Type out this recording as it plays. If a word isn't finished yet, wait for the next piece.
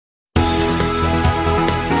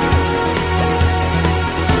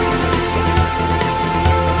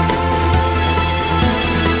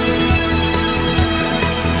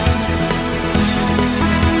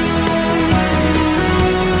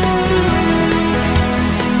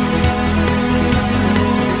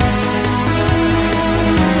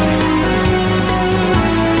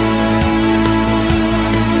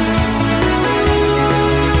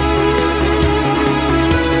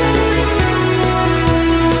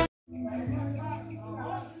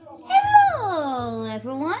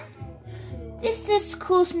is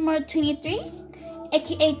Kuzma23,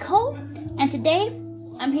 aka Cole, and today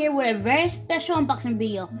I'm here with a very special unboxing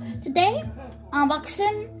video. Today, I'm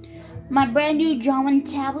unboxing my brand new drawing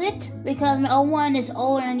tablet because my old one is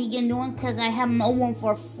old and I need to get a new one because I have my old one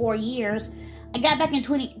for 4 years. I got back in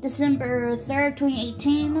December 3rd,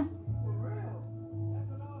 2018.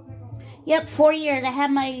 Yep, 4 years. I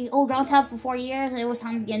had my old drawing tablet for 4 years and it was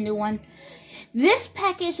time to get a new one. This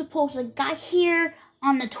package is supposed to got here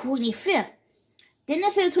on the 25th. Then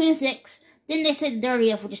they said the 26th. Then they said the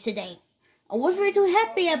 30th, which is today. I wasn't really too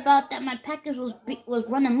happy about that. My package was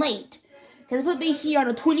running late. Because it would be here on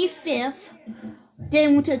the 25th.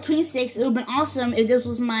 Then went to the 26th. It would have been awesome if this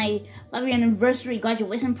was my 5-year anniversary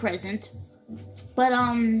graduation present. But,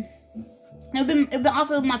 it would have been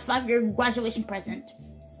also my 5-year graduation present.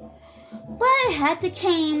 But it had to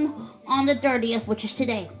came on the 30th, which is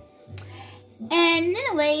today. And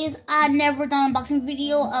anyways, I've never done an unboxing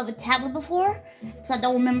video of a tablet before, so I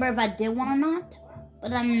don't remember if I did one or not.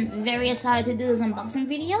 But I'm very excited to do this unboxing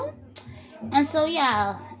video. And so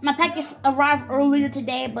yeah, my package arrived earlier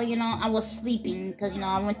today, but you know, I was sleeping because, you know,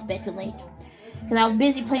 I went to bed too late. Because I was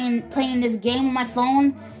busy playing this game on my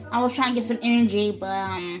phone. I was trying to get some energy, but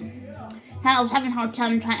I was having a hard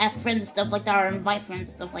time trying to add friends and stuff like that, or invite friends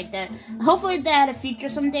and stuff like that. Hopefully they add a feature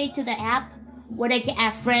someday to the app where they can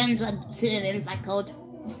add friends and send an invite code.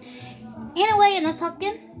 Anyway, enough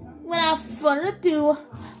talking. Without further ado,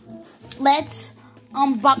 let's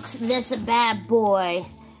unbox this bad boy.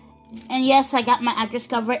 And yes, I got my address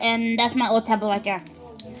covered, and that's my old tablet right there.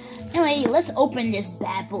 Anyway, let's open this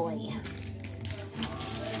bad boy.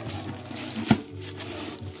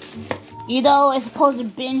 You know, it's supposed to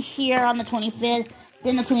have been here on the 25th,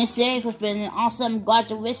 then the 26th, which has been an awesome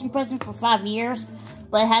graduation present for 5 years.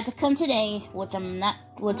 But it had to come today, which I'm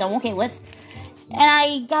okay with. And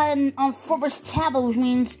I got an unfurbished tablet, which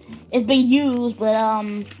means it's been used, but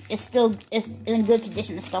it's in good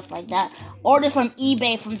condition and stuff like that. Ordered from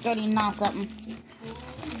eBay from $39 something.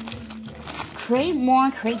 Create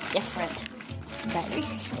more, create different.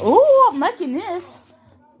 Oh, I'm liking this.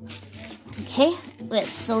 Okay, let's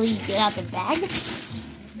slowly get out the bag.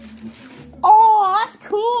 Oh, that's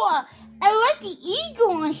cool. I like the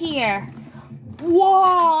eagle on here. Whoa,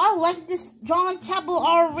 I like this drawing tablet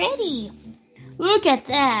already. Look at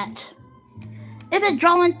that. It's a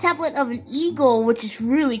drawing tablet of an eagle, which is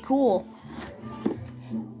really cool.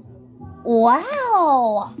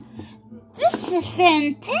 Wow. This is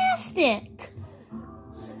fantastic.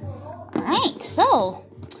 Alright, so,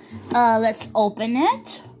 let's open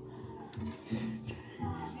it.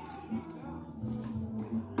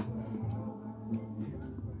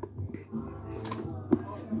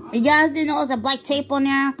 You guys didn't know there's a black tape on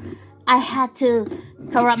there. I had to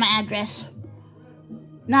cover up my address.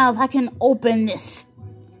 Now, if I can open this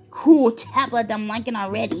cool tablet I'm liking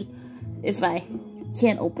already, if I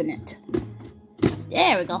can't open it.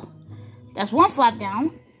 There we go. That's one flap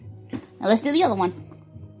down. Now let's do the other one.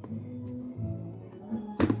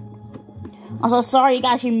 Also, sorry you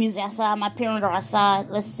guys hear music outside. My parents are outside,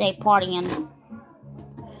 let's say, partying.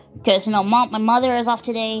 Because, you know, my mother is off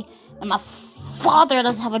today, and my father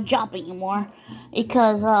doesn't have a job anymore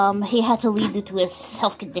because he had to leave due to his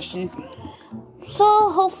health condition. So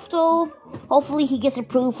hopefully he gets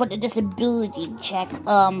approved for the disability check.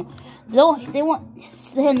 They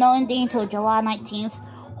didn't know anything until July 19th.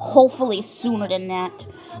 Hopefully sooner than that,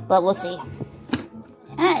 but we'll see.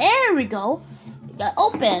 And there we go. We got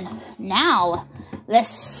open. Now let's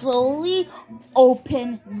slowly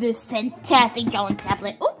open this fantastic drawing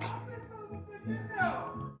tablet. Oops.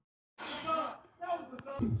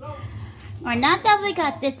 Alright, now that we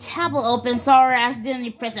got the tablet open, sorry, I accidentally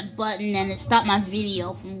pressed a button and it stopped my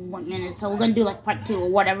video for 1 minute, so we're gonna do like part 2 or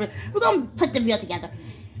whatever. We're gonna put the video together.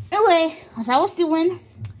 Anyway, as I was doing,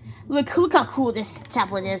 look how cool this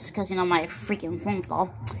tablet is, because, you know, my freaking phone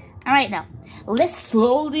fell. Alright, now, let's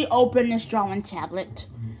slowly open this drawing tablet.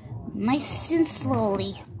 Nice and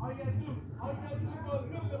slowly.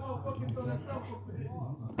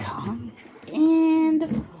 Come,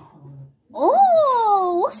 and...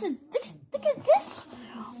 oh, what's it? Look at this.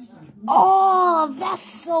 Oh, that's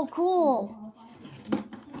so cool.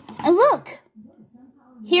 And look.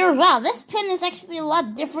 Here, wow, this pen is actually a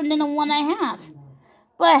lot different than the one I have.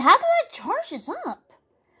 But how do I charge this up?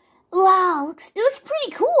 Wow, it looks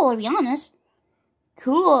pretty cool, to be honest.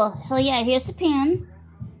 Cool. So yeah, here's the pen.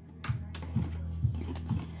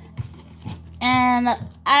 And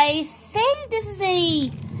I think this is a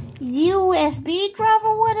USB drive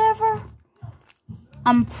or whatever.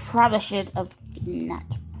 I'm probably should have not.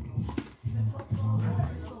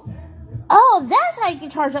 Oh, that's how you can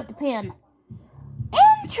charge up the pen.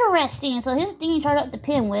 interesting. So here's the thing you charge up the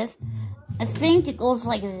pin with. I think it goes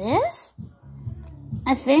like this.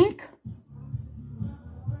 I think.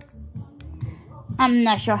 I'm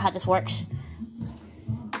not sure how this works.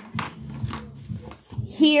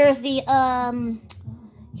 Here's the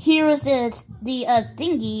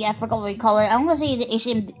thingy. I forgot what we call it. I'm gonna say the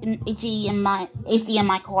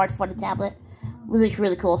HDMI cord for the tablet. Which is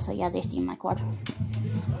really cool. So yeah, the HDMI cord.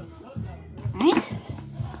 Alright.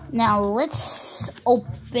 Now let's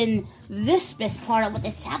open this best part of what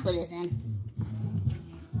the tablet is in.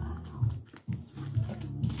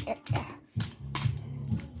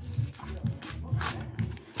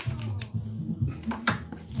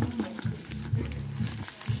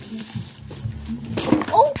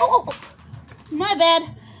 Oh, my bad.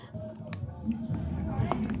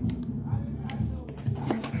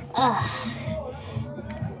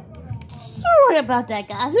 Sorry about that,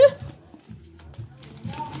 guys.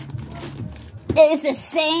 It's the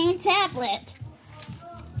same tablet,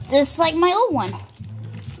 just like my old one.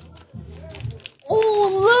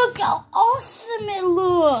 Oh, look how awesome it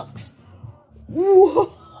looks.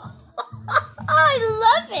 Whoa. I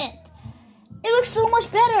love it. It looks so much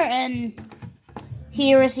better. And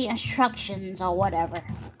here is the instructions or whatever.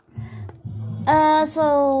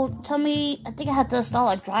 So tell me, I think I have to install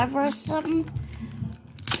a driver or something.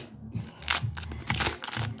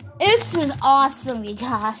 This is awesome, you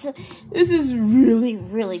guys. This is really,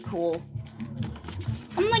 really cool.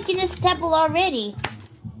 I'm liking this tablet already.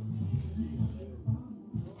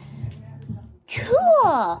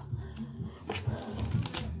 Cool.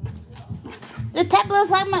 The tablet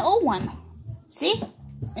is like my old one. See?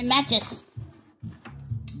 It matches.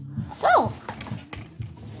 So,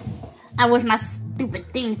 I wish my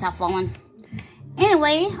stupid thing stopped falling.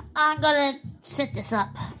 Anyway, I'm gonna set this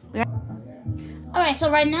up. Alright,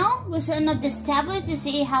 so right now, we're setting up this tablet to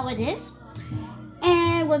see how it is.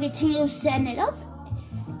 And we'll continue setting it up.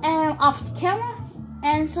 And off the camera.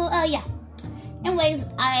 And so, yeah. Anyways,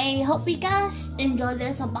 I hope you guys enjoyed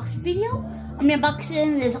this unboxing video. I'm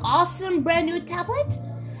unboxing this awesome brand new tablet.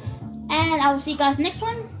 And I will see you guys next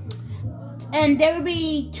one. And there will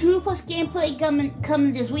be 2+ gameplay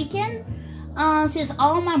coming this weekend. Since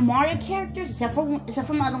all my Mario characters, except for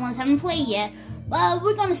my other ones, haven't played yet. But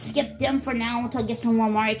we're gonna skip them for now until I get some more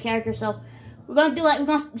Mario characters. So we're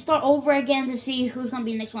gonna start over again to see who's gonna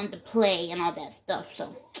be the next one to play and all that stuff.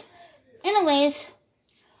 So, anyways,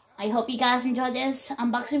 I hope you guys enjoyed this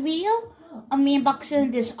unboxing video of me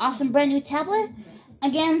unboxing this awesome brand new tablet.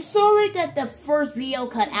 Again, sorry that the first video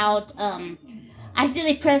cut out. I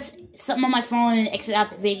accidentally pressed something on my phone and exit out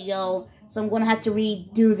the video, so I'm gonna have to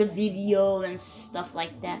redo the video and stuff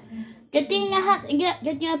like that. Good thing I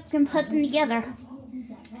can put them together.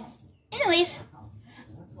 Anyways,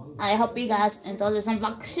 I hope you guys enjoyed this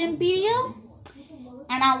unboxing video,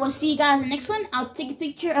 and I will see you guys in the next one. I'll take a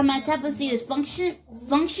picture of my tablet, see this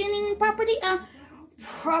functioning properly.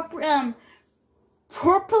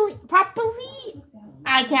 Properly.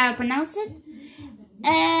 I can't pronounce it.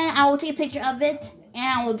 And I will take a picture of it,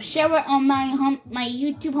 and I will share it on my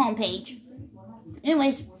YouTube homepage.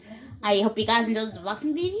 Anyways, I hope you guys enjoyed this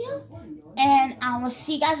unboxing video, and I will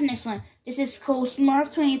see you guys in the next one. This is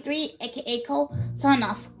CoSmurf23, aka Cole, signing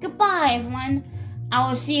off. Goodbye, everyone. I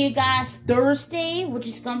will see you guys Thursday, which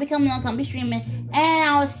is gonna be coming on, gonna be streaming, and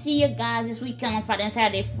I will see you guys this weekend on Friday and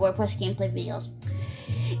Saturday for plus gameplay videos.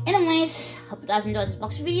 Anyways, hope you guys enjoyed this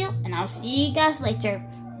boxing video, and I'll see you guys later.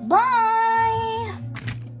 Bye.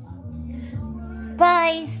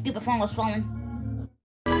 Bye. Stupid phone was falling.